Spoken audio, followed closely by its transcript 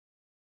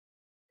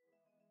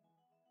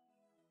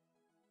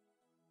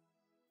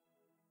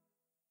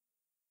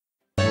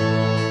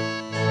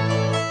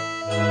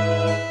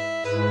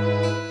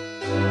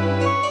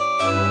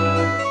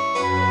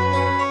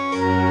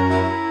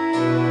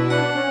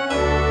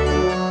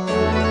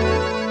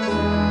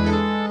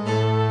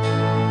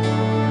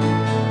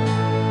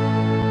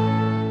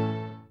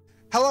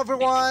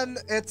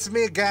everyone, it's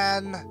me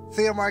again,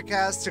 Theo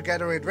Marquez,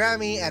 together with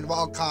Remy, and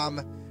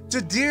welcome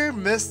to Dear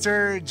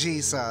Mr.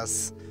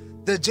 Jesus,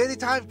 the Jenny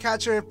Time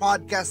Catcher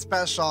podcast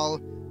special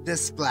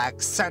this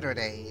Black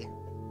Saturday.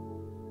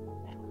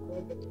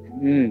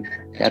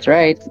 That's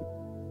right.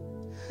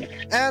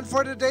 And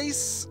for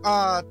today's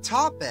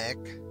topic,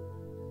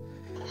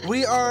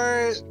 we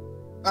are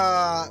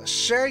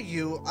share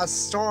you a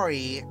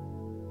story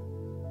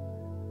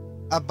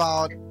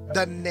about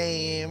the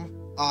name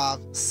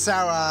of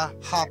Sarah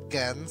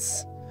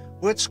Hopkins,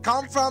 which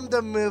come from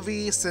the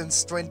movie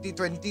since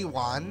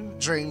 2021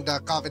 during the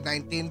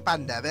COVID-19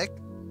 pandemic.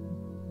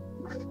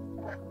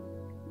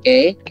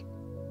 Okay.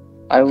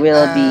 I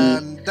will be.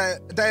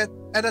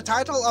 And the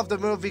title of the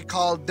movie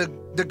called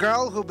The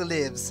Girl Who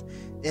Believes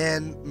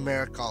in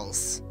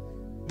Miracles.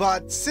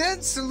 But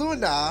since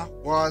Luna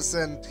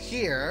wasn't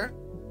here,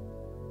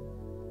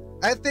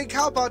 I think,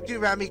 how about you,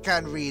 Remy,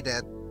 can read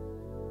it?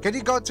 Can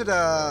you go to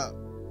the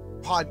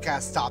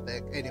podcast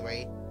topic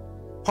anyway?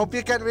 Hope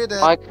you can read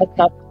it.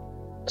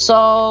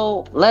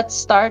 So let's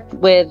start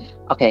with.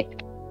 Okay.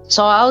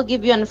 So I'll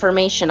give you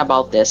information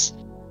about this.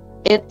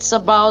 It's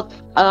about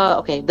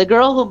the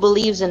girl who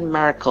believes in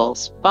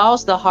miracles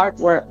follows the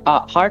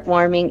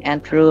heartwarming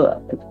and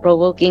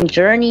provoking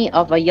journey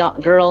of a young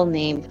girl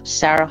named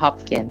Sarah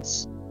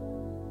Hopkins.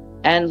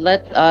 And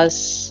let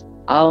us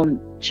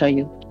show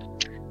you.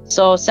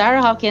 So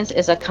Sarah Hopkins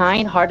is a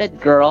kind-hearted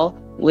girl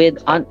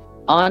with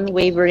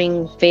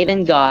unwavering faith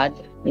in God.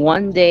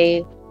 One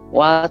day,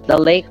 while at the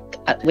lake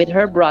with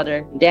her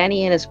brother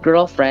Danny and his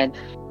girlfriend,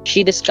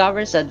 she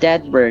discovers a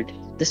dead bird.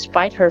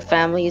 Despite her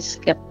family's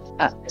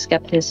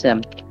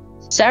skepticism,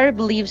 Sarah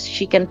believes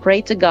she can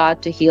pray to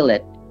God to heal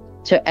it.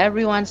 To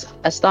everyone's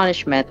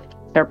astonishment,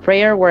 her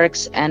prayer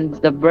works and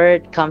the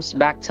bird comes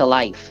back to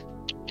life.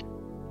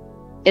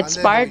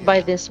 Inspired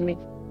by the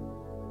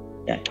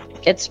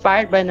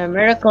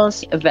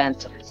miracles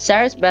event,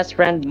 Sarah's best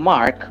friend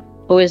Mark,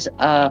 who is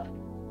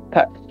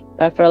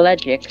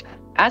paraplegic,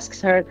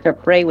 asks her to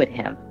pray with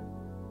him.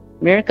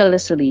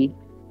 Miraculously,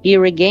 he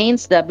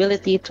regains the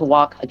ability to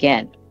walk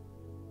again.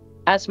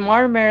 As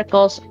more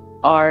miracles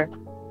are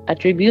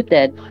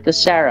attributed to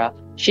Sarah,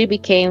 she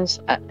becomes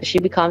a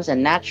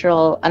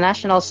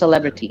national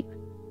celebrity.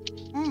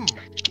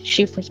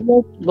 She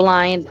heals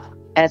blind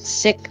and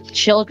sick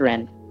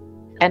children,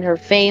 and her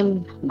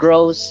fame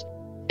grows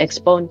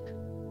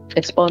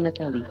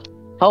exponentially.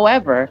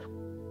 However,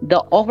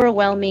 the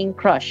overwhelming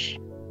crush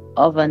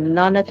of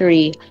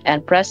anonymity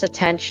and press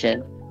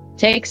attention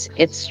takes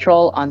its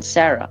toll on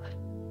Sarah.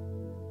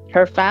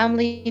 Her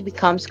family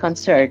becomes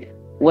concerned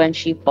when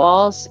she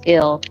falls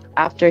ill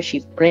after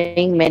she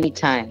prayed many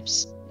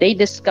times. They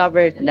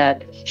discovered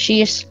that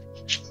she is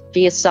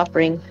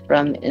suffering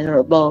from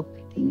inheritable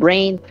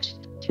brain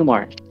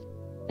tumor.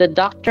 The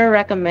doctor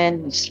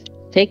recommends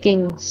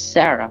taking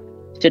Sarah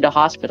to the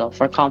hospital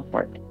for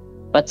comfort,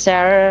 but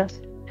Sarah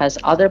has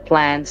other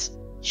plans.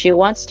 She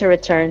wants to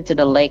return to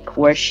the lake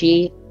where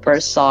she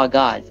first saw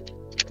God.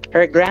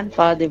 Her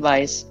grandpa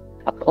devised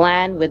a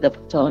plan with the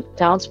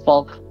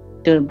townsfolk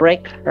to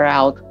break her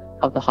out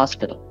of the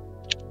hospital.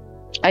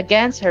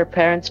 Against her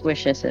parents'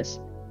 wishes,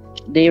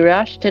 they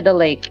rush to the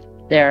lake.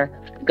 There,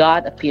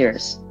 God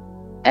appears,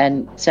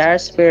 and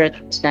Sarah's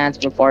spirit stands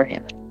before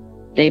him.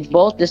 They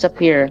both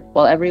disappear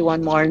while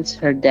everyone mourns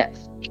her death.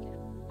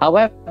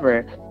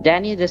 However,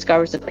 Danny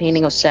discovers the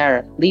painting of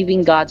Sarah,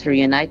 leaving God to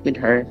reunite with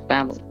her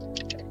family.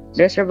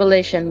 This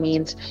revelation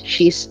means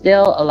she's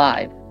still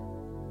alive.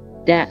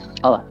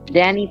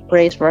 Danny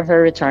prays for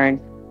her return,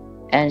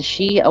 and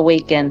she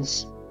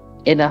awakens.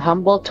 In a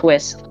humble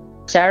twist,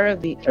 Sarah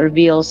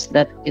reveals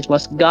that it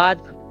was God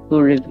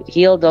who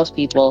healed those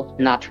people,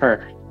 not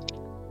her.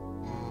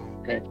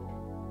 Okay.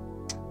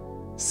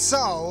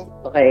 So,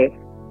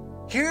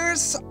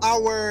 here's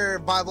our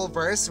Bible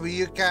verse where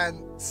you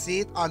can see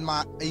it on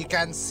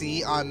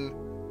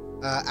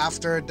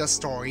after the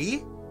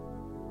story.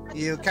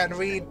 You can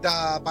read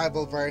the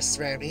Bible verse,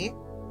 Remy.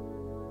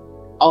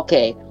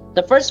 Okay.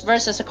 The first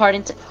verse is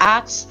according to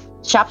Acts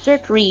chapter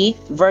 3,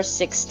 verse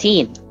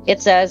 16. It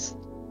says,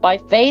 "By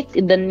faith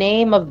in the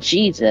name of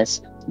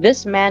Jesus,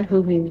 this man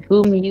whom you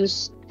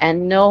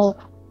and know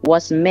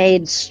was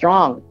made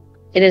strong.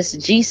 It is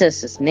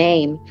Jesus'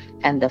 name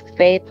and the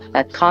faith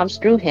that comes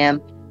through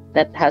him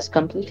that has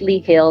completely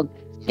healed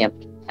him,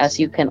 as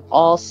you can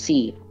all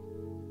see."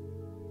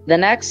 The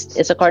next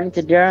is according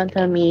to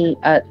Deuteronomy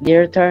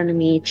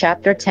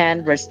chapter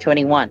 10, verse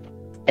 21.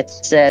 It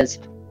says,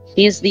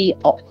 "He is the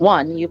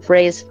one you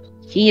praise.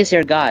 He is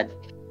your God,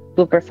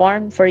 who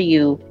performed for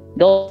you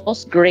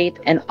those great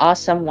and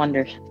awesome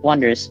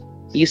wonders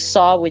you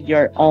saw with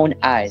your own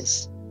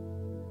eyes."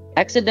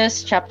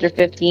 Exodus chapter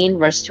 15,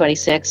 verse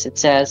 26, it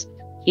says,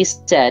 "He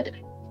said,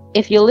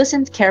 if you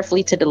listen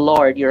carefully to the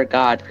Lord your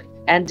God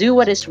and do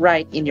what is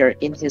right in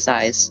his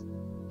eyes,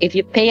 if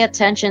you pay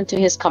attention to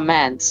his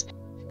commands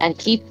and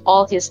keep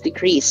all his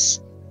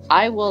decrees,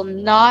 I will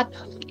not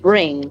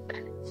bring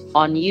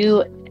on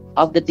you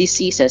of the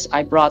diseases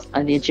I brought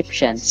on the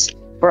Egyptians,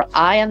 for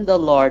I am the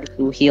Lord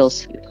who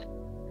heals you."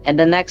 And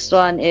the next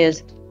one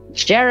is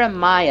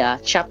Jeremiah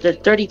chapter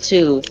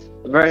 32,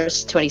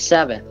 verse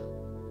 27.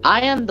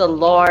 I am the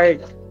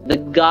Lord, the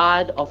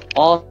God of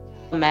all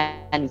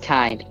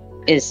mankind.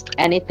 Is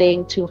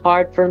anything too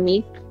hard for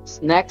me?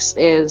 Next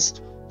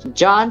is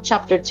John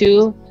chapter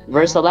 2,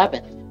 verse Mhm.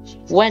 11.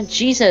 When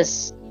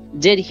Jesus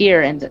did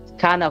here in the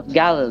Cana of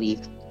Galilee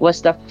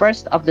was the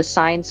first of the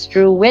signs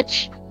through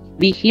which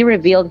he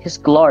revealed his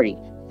glory,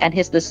 and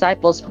his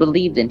disciples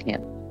believed in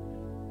him.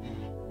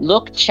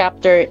 Luke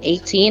chapter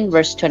 18,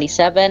 verse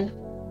 27.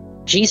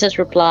 Jesus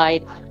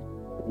replied,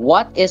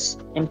 what is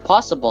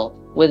impossible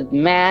with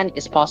man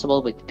is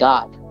possible with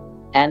God.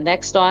 And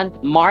next one,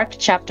 Mark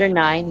chapter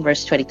 9,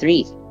 verse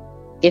 23.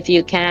 If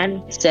you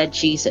can, said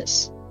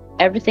Jesus,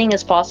 everything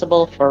is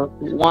possible for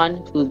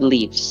one who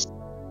believes.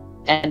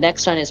 And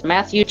next one is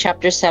Matthew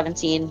chapter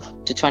 17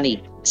 to 20.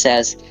 It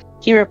says,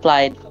 he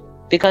replied,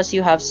 because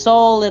you have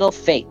so little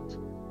faith.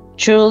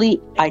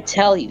 Truly, I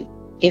tell you,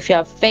 if you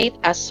have faith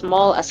as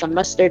small as a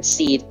mustard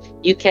seed,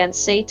 you can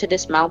say to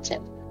this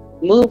mountain,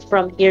 move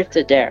from here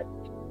to there,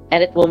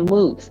 and it will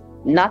move.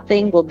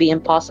 Nothing will be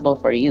impossible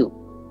for you.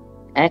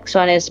 Next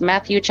one is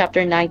Matthew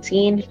chapter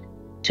 19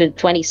 to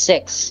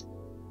 26.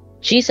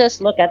 Jesus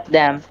looked at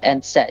them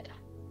and said,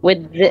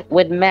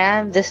 with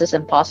man this is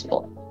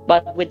impossible,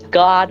 but with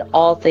God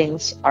all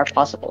things are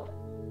possible.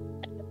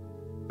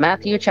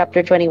 Matthew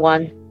chapter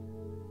 21.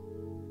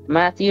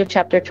 Matthew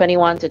chapter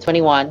 21 to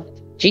 21.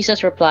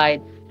 Jesus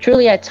replied,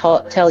 truly I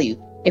tell you,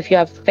 if you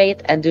have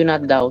faith and do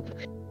not doubt,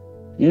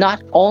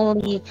 not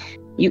only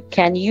you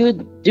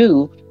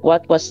do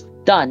what was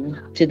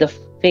done to the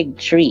fig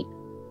tree,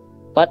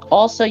 but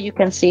also you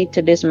can say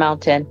to this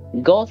mountain,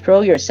 go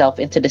throw yourself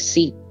into the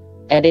sea,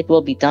 and it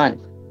will be done.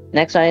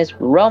 Next one is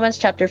Romans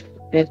chapter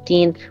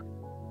 15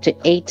 to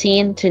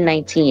 18 to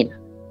 19.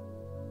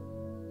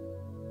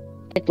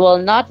 It will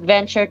not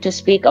venture to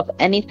speak of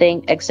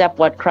anything except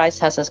what Christ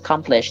has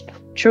accomplished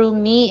through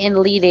me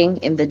in leading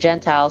in the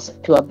Gentiles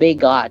to obey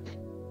God,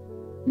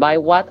 by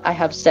what I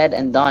have said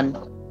and done,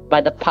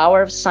 by the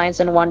power of signs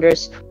and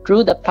wonders,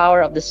 through the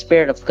power of the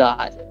Spirit of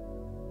God.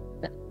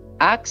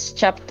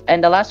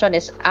 And the last one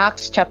is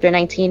Acts chapter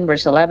 19,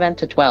 verse 11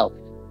 to 12.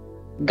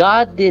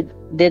 God did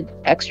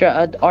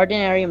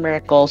extraordinary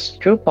miracles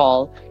through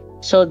Paul,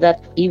 so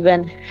that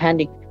even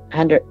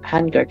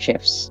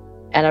handkerchiefs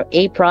and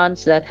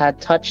aprons that had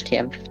touched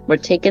him were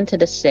taken to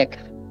the sick,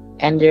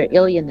 and their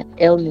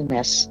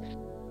illness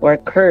were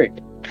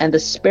cured, and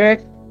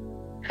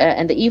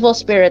the evil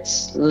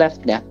spirits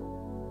left them.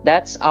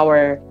 That's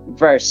our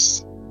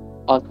verse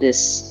of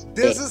this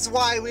day. This is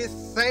why we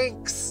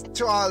thanks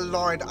to our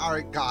Lord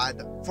our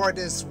God for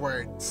these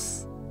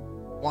words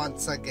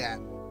once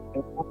again.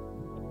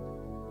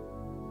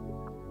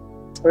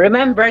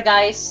 Remember,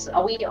 guys,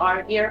 we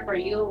are here for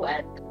you,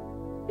 and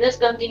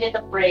just continue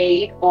to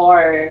pray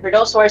for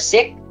those who are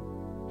sick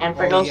and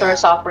for those who are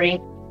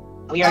suffering.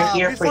 We are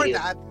here for you.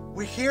 Before that,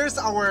 here's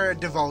our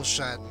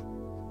devotion.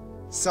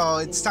 So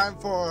it's time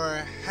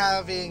for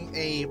having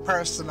a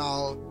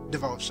personal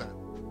devotion.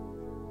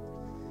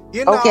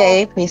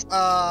 Okay, please.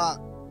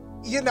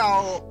 You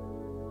know,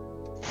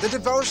 the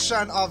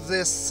devotion of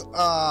this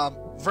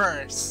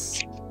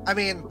verse,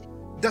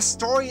 the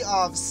story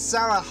of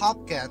Sarah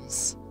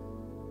Hopkins.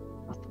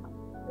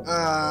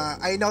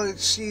 I know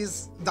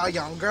she's the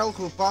young girl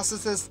who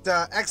possesses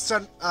the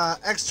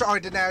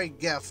extraordinary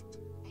gift.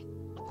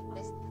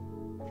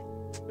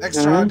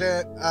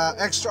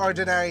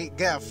 Extraordinary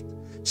gift.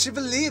 She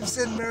believes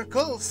in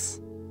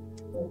miracles.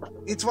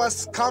 It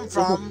was come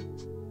from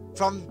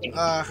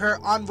her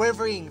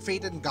unwavering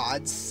faith in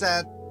God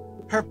set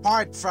her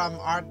apart from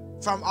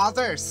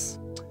others.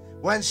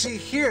 When she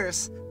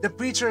hears the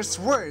preacher's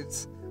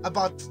words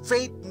about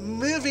faith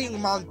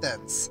moving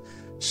mountains,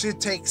 she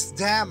takes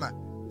them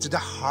to the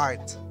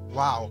heart.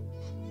 Wow.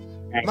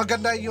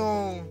 Maganda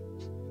yung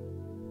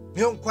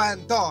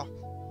kwento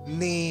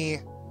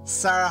ni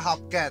Sarah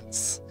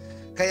Hopkins.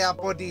 Kaya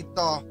po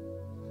dito,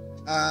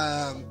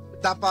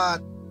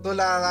 dapat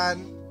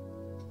tularan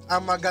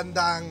ang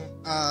magandang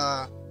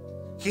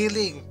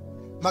healing,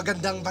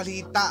 magandang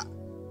balita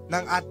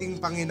ng ating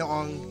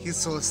Panginoong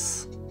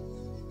Jesus.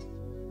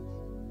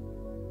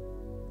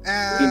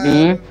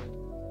 And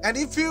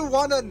if you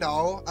want to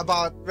know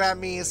about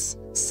Remy's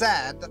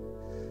said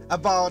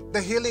about the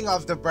healing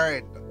of the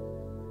bird,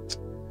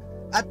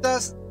 at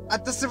the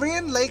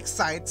Syrian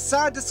lakeside,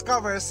 Sarah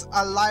discovers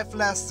a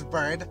lifeless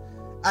bird.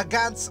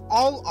 Against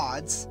all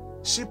odds,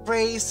 she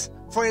prays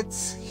for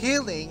its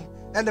healing,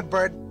 and the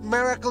bird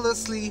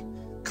miraculously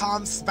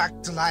comes back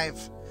to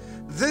life.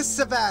 This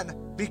event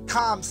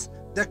becomes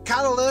the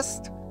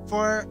catalyst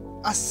for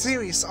a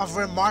series of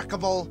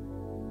remarkable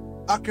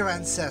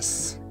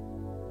occurrences.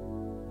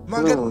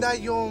 Maganda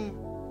yung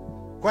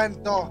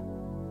kwento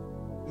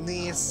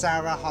ni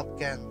Sarah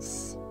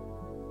Hopkins.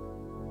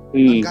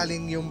 Ang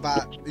galing yung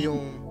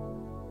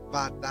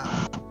bata.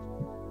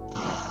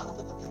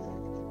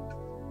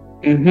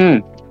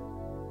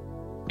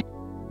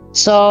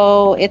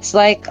 So it's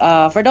like,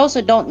 for those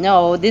who don't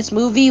know, this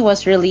movie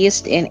was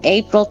released in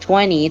April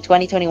 20,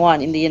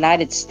 2021 in the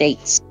United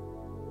States.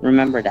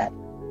 Remember that.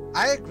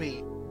 I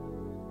agree.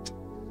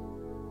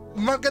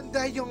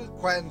 Maganda yung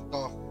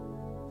kwento.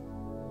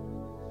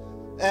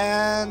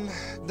 And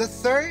the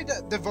third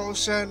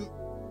devotion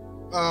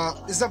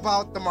is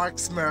about the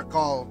Mark's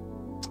miracle.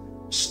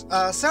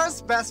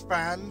 Sarah's best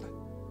friend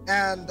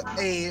and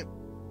a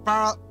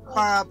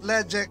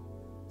paraplegic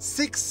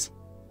seeks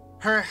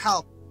her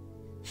help.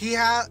 He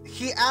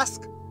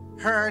asked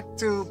her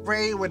to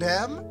pray with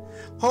him,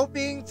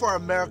 hoping for a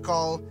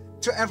miracle.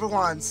 To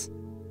everyone's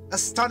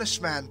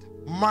astonishment,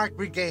 Mark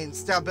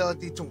regains the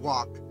ability to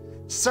walk.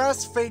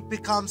 Sarah's faith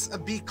becomes a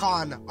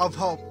beacon of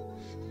hope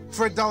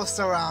for those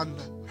around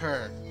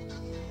her.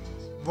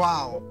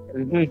 Wow.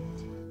 Mm-hmm.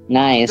 The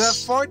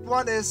Nice. fourth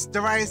one is the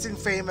rising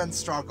fame and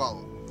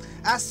struggle.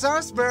 As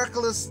Sarah's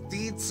miraculous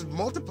deeds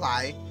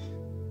multiply,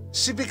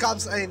 she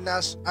becomes a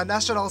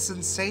national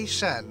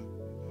sensation.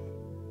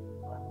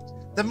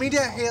 The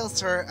media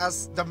hails her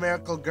as the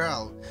miracle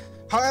girl.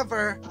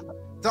 However,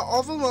 the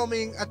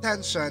overwhelming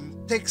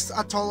attention takes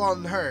a toll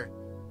on her.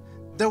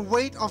 The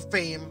weight of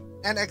fame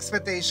and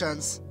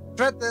expectations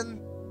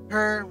threaten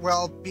her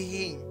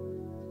well-being.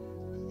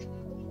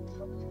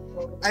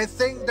 I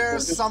think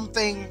there's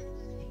something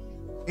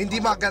hindi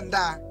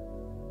maganda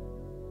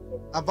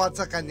about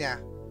sa kanya.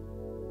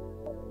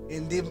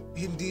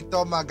 Hindi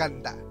to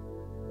maganda.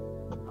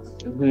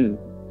 Mm-hmm.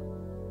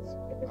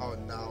 Oh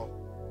no.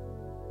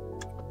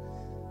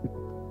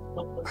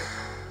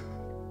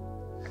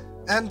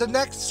 And the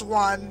next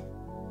one,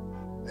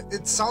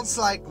 it sounds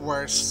like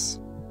worse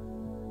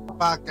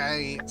pa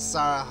kay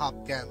Sarah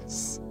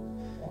Hopkins.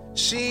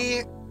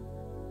 She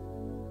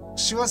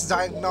was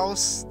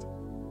diagnosed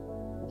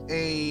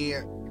the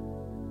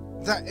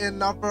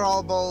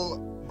inoperable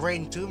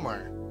brain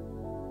tumor.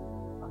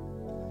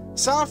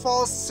 Sarah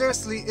falls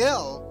seriously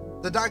ill.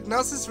 The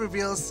diagnosis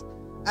reveals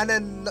an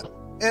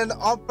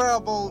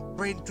inoperable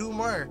brain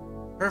tumor.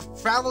 Her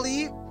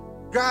family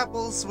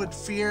grapples with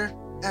fear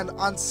and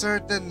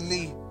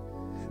uncertainty.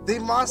 They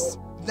must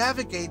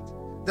navigate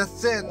the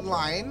thin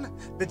line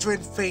between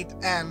faith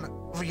and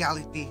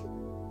reality.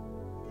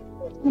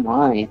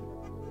 My.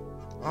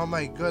 Oh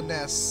my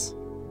goodness.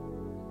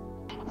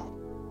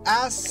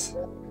 As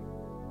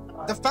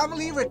the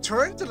family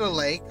returned to the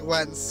lake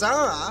when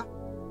Sarah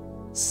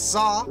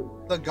saw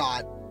the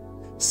god,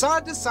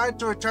 Sarah decided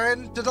to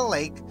return to the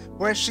lake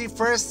where she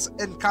first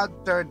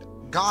encountered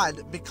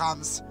God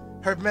becomes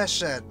her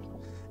mission.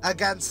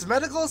 Against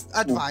medical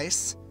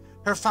advice,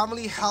 her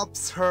family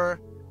helps her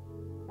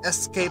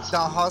escape the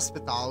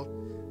hospital.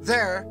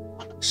 There,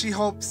 she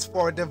hopes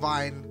for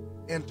divine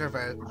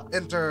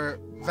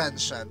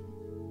intervention.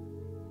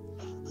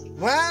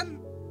 When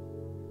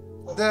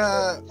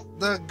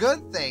the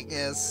good thing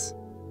is,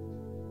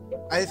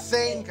 I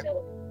think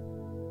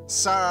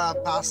Sarah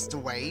passed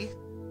away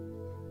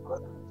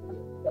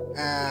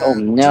Oh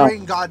no.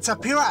 during God's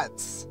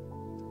appearance.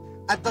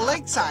 At the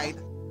lakeside,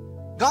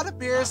 God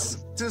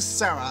appears to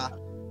Sarah.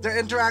 Their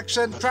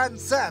interaction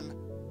transcends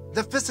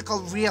the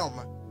physical realm.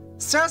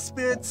 Sarah's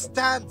spirit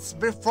stands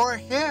before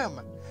him,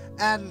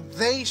 and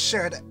they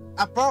shared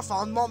a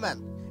profound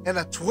moment. In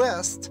a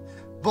twist,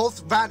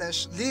 both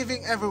vanish,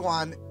 leaving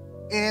everyone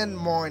in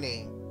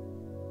mourning.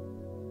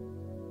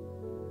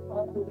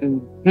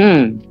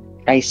 Hmm.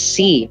 I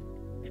see.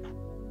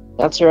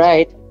 That's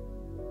right.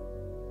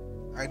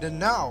 I don't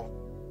know.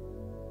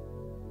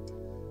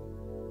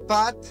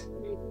 But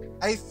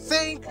I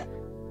think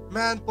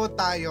man po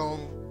tayong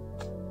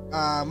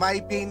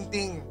may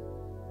painting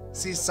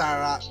si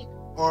Sarah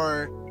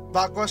or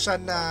bago siya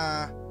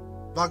na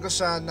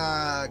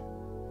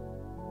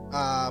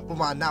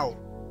pumanaw.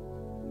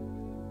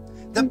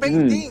 The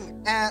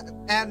painting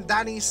and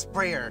Danny's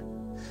prayer.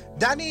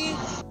 Danny,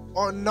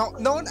 or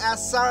known as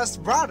Sarah's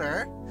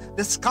brother,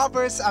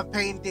 discovers a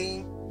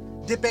painting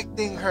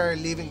depicting her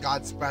leaving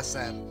God's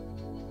presence.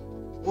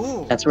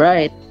 Ooh, That's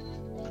right.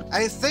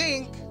 I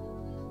think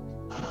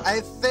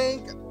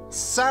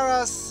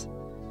Sarah's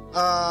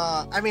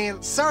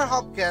Sarah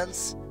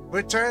Hopkins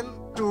returned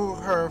to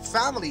her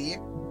family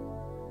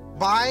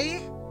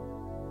by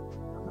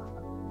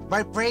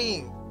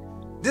praying.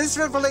 This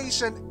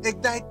revelation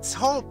ignites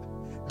hope.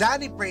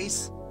 Danny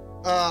prays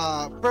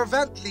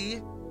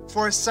fervently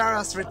for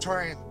Sarah's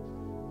return.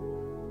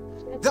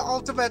 The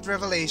ultimate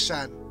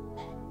revelation.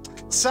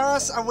 Sarah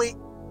is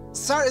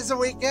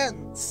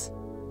awakens.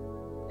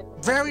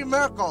 Very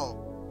miracle.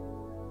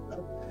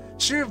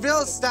 She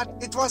reveals that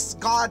it was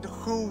God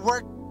who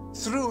worked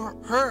through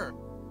her,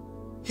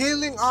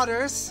 healing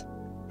others.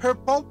 Her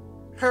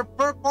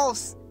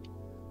purpose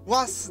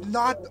was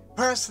not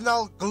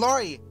personal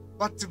glory,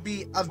 but to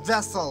be a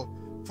vessel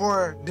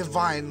for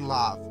divine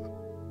love.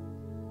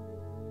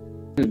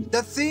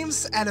 The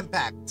themes and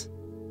impact.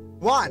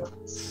 1.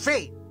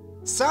 Faith.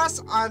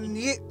 Sarah's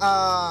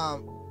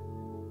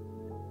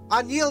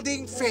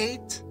unyielding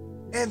faith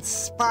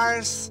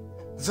inspires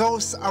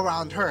those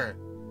around her.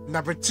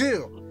 Number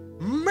 2.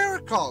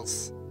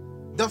 Miracles.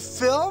 The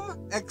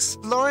film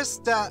explores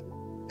the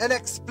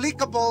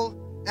inexplicable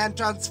and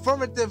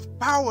transformative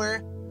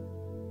power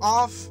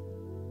of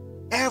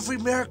every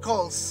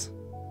miracles.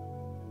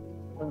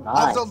 of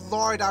the Nice.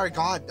 Lord our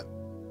God.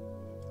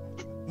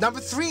 Number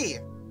 3,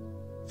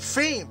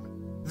 fame.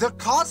 The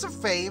cause of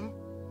fame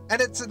and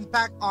its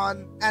impact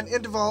on an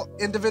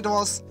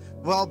individual's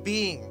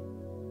well-being.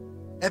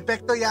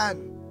 Epekto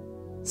yan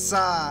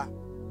sa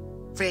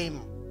fame.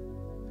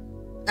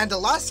 And the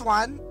last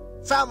one,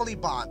 family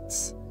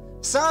bonds.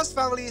 Sarah's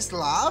family's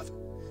love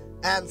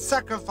and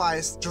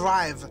sacrifice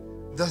drive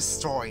the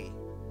story.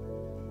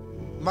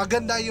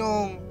 Maganda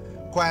yung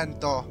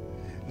kwento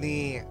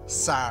ni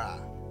Sarah.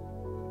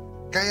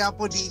 Kaya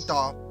po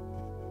dito,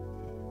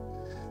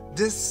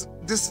 this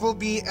will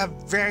be a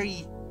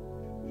very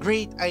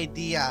great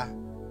idea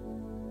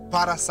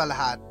para sa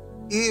lahat.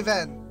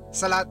 Even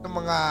sa lahat ng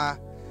mga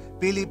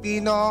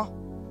Pilipino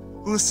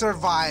who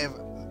survive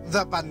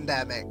the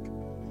pandemic.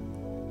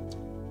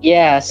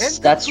 Yes,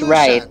 In that's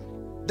right.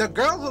 conclusion, The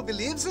Girl Who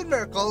Believes in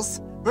Miracles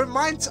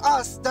reminds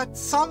us that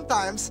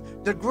sometimes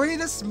the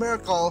greatest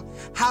miracle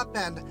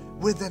happened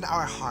within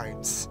our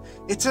hearts.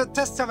 It's a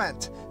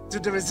testament to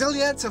the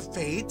resilience of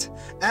faith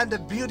and the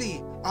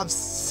beauty of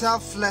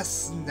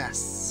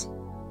selflessness.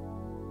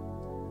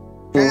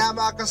 Kaya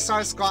mga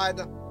ka-Star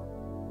Squad,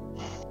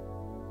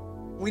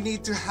 we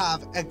need to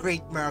have a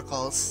great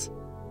miracles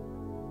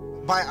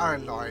by our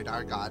Lord,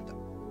 our God.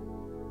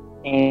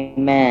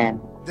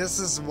 Amen. This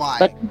is why.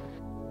 But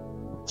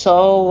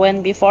so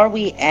before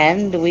we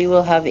end, we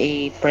will have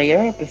a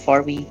prayer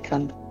before we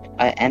can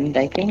end.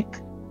 I think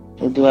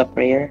we'll do a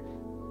prayer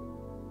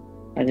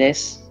for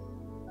this.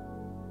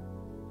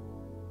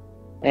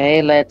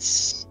 Okay,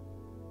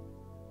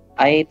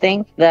 I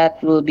think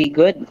that will be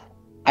good.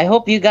 I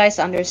hope you guys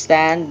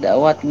understand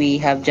what we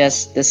have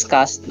just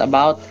discussed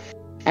about.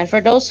 And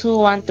for those who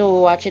want to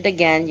watch it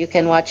again, you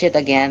can watch it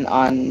again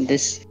on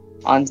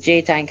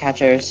J Time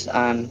Catchers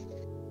on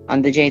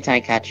the J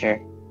Time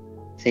Catcher.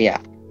 So yeah.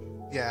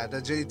 Yeah,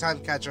 the J Time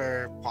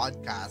Catcher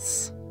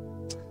podcast.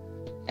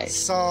 Nice.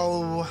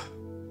 So,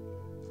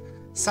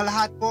 sa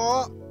lahat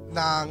po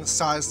ng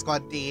Star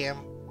Squad team,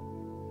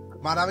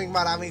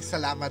 maraming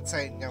salamat sa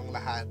inyong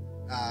lahat.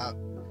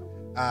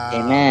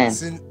 Amen.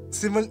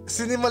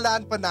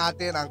 Sinimulan po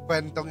natin ang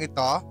kwentong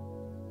ito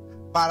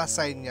para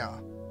sa inyo.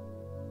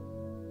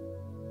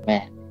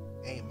 Amen.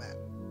 Amen.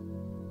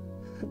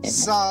 Amen.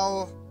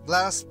 So,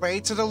 let us pray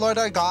to the Lord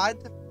our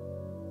God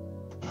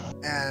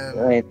and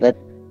Right, let's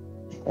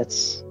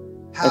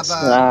have let's,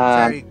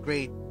 a very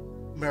great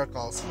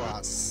miracles for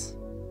us.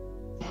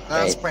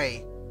 Let us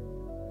pray.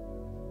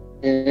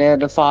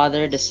 the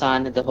Father, the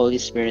Son, and the Holy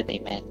Spirit.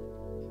 Amen.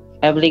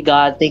 Heavenly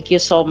God, thank you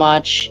so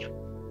much.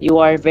 You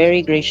are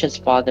very gracious,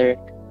 Father.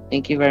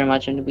 Thank you very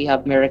much, and we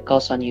have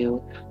miracles on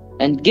you.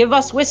 And give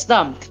us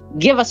wisdom,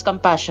 give us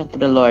compassion to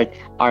the Lord,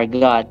 our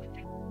God.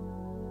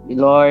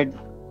 Lord,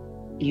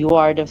 you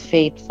are the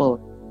faithful.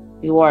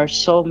 You are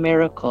so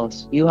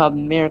miracles. You have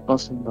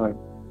miracles, Lord.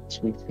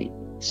 Sweet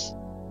faithfulness.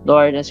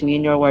 Lord, as we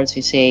in your words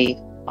we say,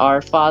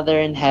 Our Father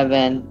in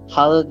heaven,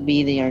 hallowed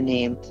be your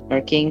name.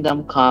 Your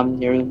kingdom come,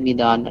 your will be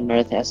done on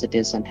earth as it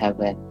is in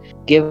heaven.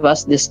 Give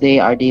us this day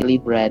our daily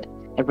bread,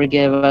 and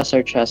forgive us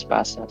our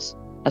trespasses,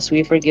 as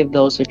we forgive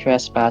those who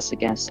trespass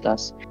against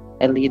us.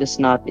 And lead us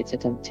not into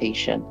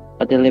temptation,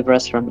 but deliver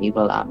us from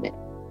evil. Amen.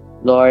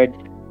 Lord,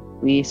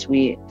 please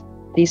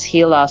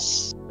heal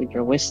us with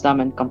your wisdom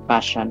and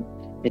compassion,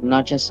 with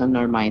not just on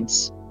our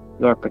minds.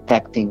 You are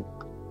protecting,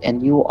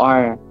 and you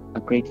are a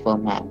grateful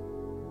man.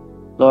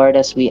 Lord,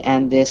 as we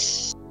end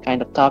this kind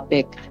of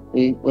topic,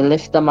 we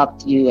lift them up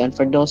to you. And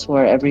for those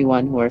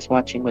everyone who is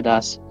watching with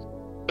us,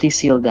 please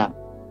heal them.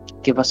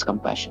 Give us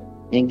compassion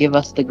and give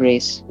us the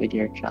grace with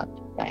your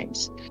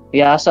times.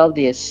 We ask all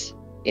this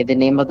in the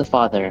name of the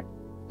Father,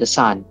 the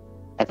Son,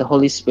 and the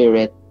Holy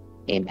Spirit.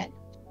 Amen.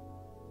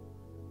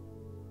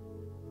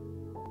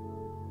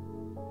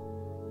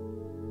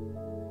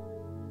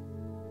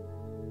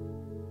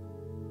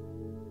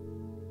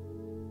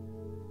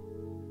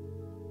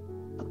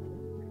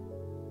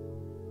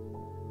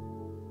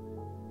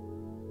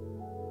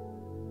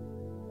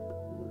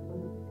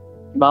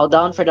 Bow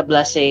down for the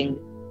blessing.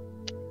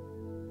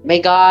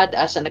 May God,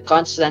 as a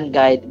constant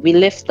guide, we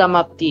lift them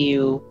up to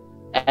you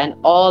and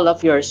all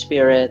of your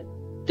spirit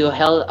to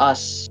help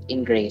us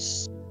in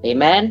grace.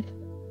 Amen.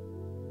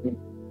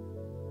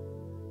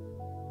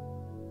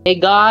 May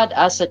God,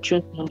 as a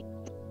truth.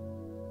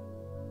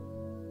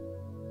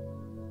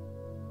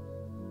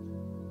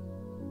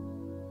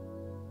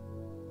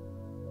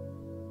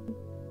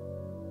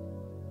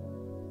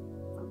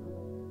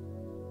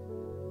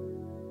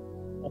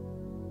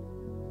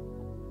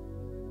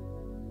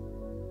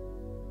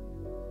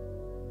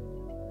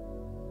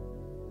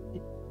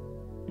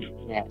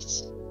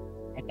 Yes.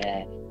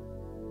 Okay.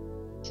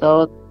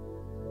 So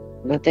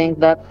I think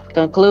that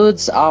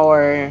concludes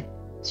our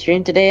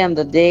stream today on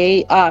the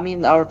day,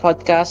 our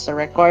podcast, a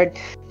record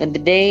on the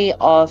day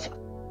of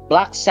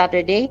Black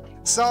Saturday.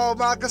 So,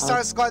 mga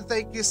ka-Star Squad,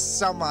 thank you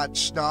so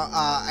much. No,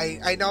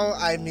 I know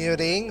I'm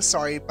muting.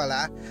 Sorry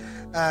pala.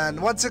 And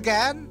once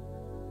again,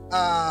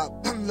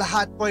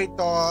 lahat po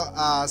ito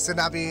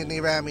sinabi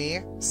ni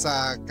Remy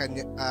sa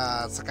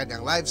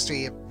kanyang live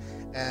stream.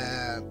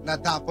 and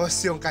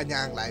natapos yung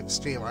kanyang live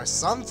stream or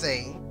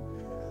something.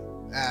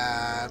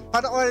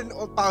 Panoorin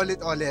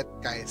paulit-ulit,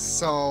 guys.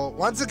 So,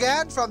 once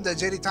again, from the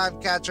JD Time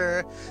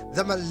Catcher,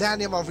 the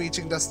Millennium of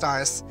Reaching the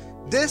Stars,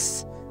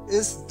 this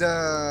is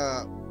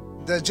the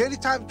JD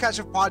Time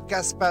Catcher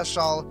podcast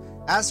special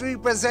as we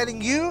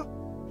presenting you,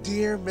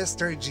 Dear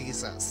Mr.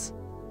 Jesus.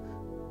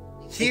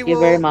 Thank you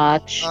very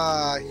much.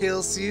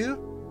 Heals you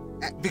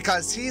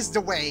because He's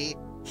the way,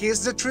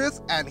 He's the truth,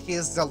 and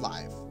He's the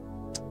life.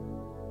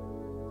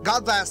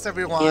 God bless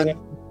everyone.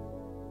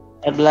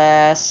 God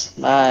bless.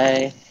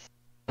 Bye.